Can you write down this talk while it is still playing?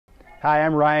Hi,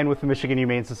 I'm Ryan with the Michigan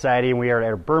Humane Society, and we are at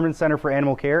our Berman Center for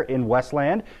Animal Care in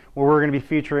Westland, where we're going to be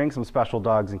featuring some special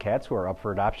dogs and cats who are up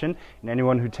for adoption. And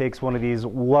anyone who takes one of these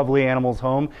lovely animals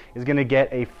home is going to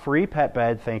get a free pet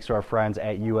bed thanks to our friends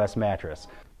at US Mattress.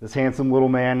 This handsome little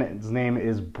man, his name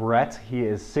is Brett. He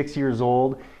is 6 years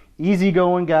old.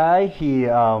 Easygoing guy. He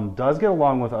does get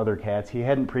along with other cats. He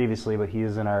hadn't previously, but he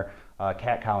is in our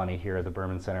cat colony here at the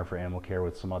Berman Center for Animal Care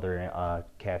with some other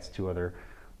cats, two other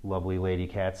lovely lady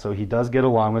cats. So he does get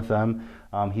along with them.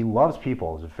 He loves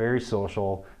people. He's very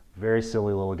social, very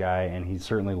silly little guy, and he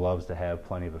certainly loves to have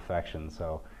plenty of affection.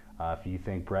 So if you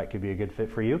think Brett could be a good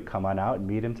fit for you, come on out and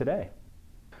meet him today.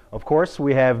 Of course,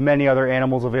 we have many other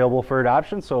animals available for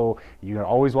adoption, so you're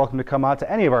always welcome to come out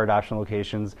to any of our adoption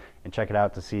locations and check it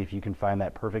out to see if you can find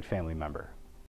that perfect family member.